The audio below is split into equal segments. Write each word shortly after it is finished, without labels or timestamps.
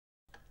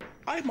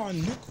I'm on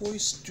Nickelodeon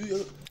Studio.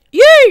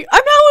 Yay!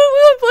 I'm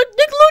now at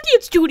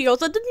Nickelodeon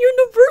Studios at the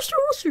Universal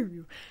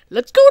Studio.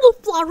 Let's go to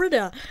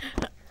Florida.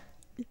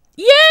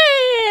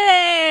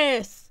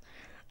 Yes!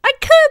 I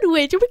can't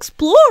wait to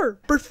explore.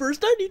 But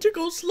first I need to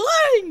go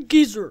slime,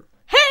 geezer.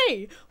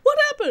 Hey, what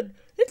happened?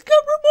 It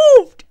got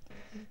removed.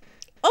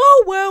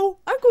 Oh well,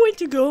 I'm going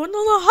to go into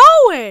the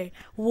hallway,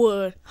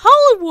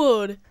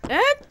 Hollywood,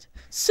 and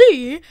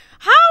see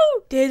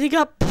how they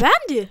got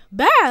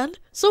banned.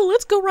 So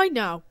let's go right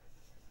now.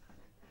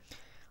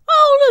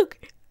 Oh look,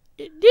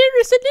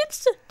 there is an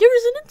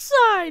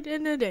inside,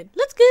 and then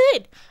let's get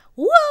in.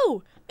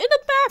 Whoa, in the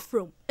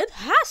bathroom, it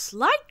has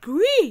light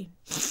green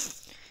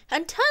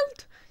and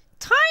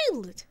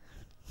tiled.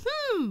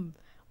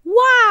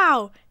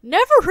 Wow,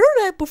 never heard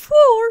that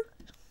before.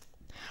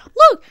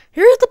 Look,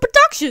 here's the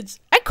productions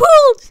and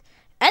crews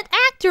and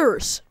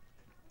actors.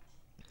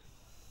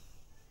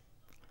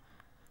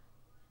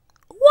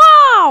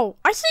 Wow,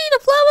 I see the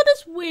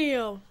Florida's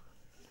wheel.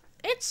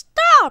 It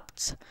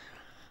stopped.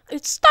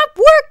 It stopped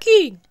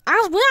working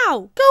as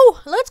well.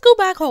 Let's go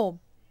back home.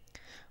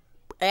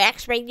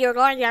 Expect you're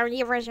going to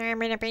the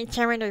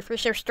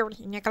official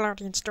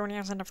Nickelodeon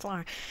Studios on the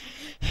floor.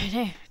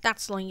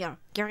 That's Leo.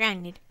 You're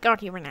on it. Go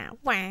here now.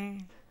 Wow.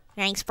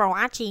 Thanks for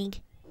watching.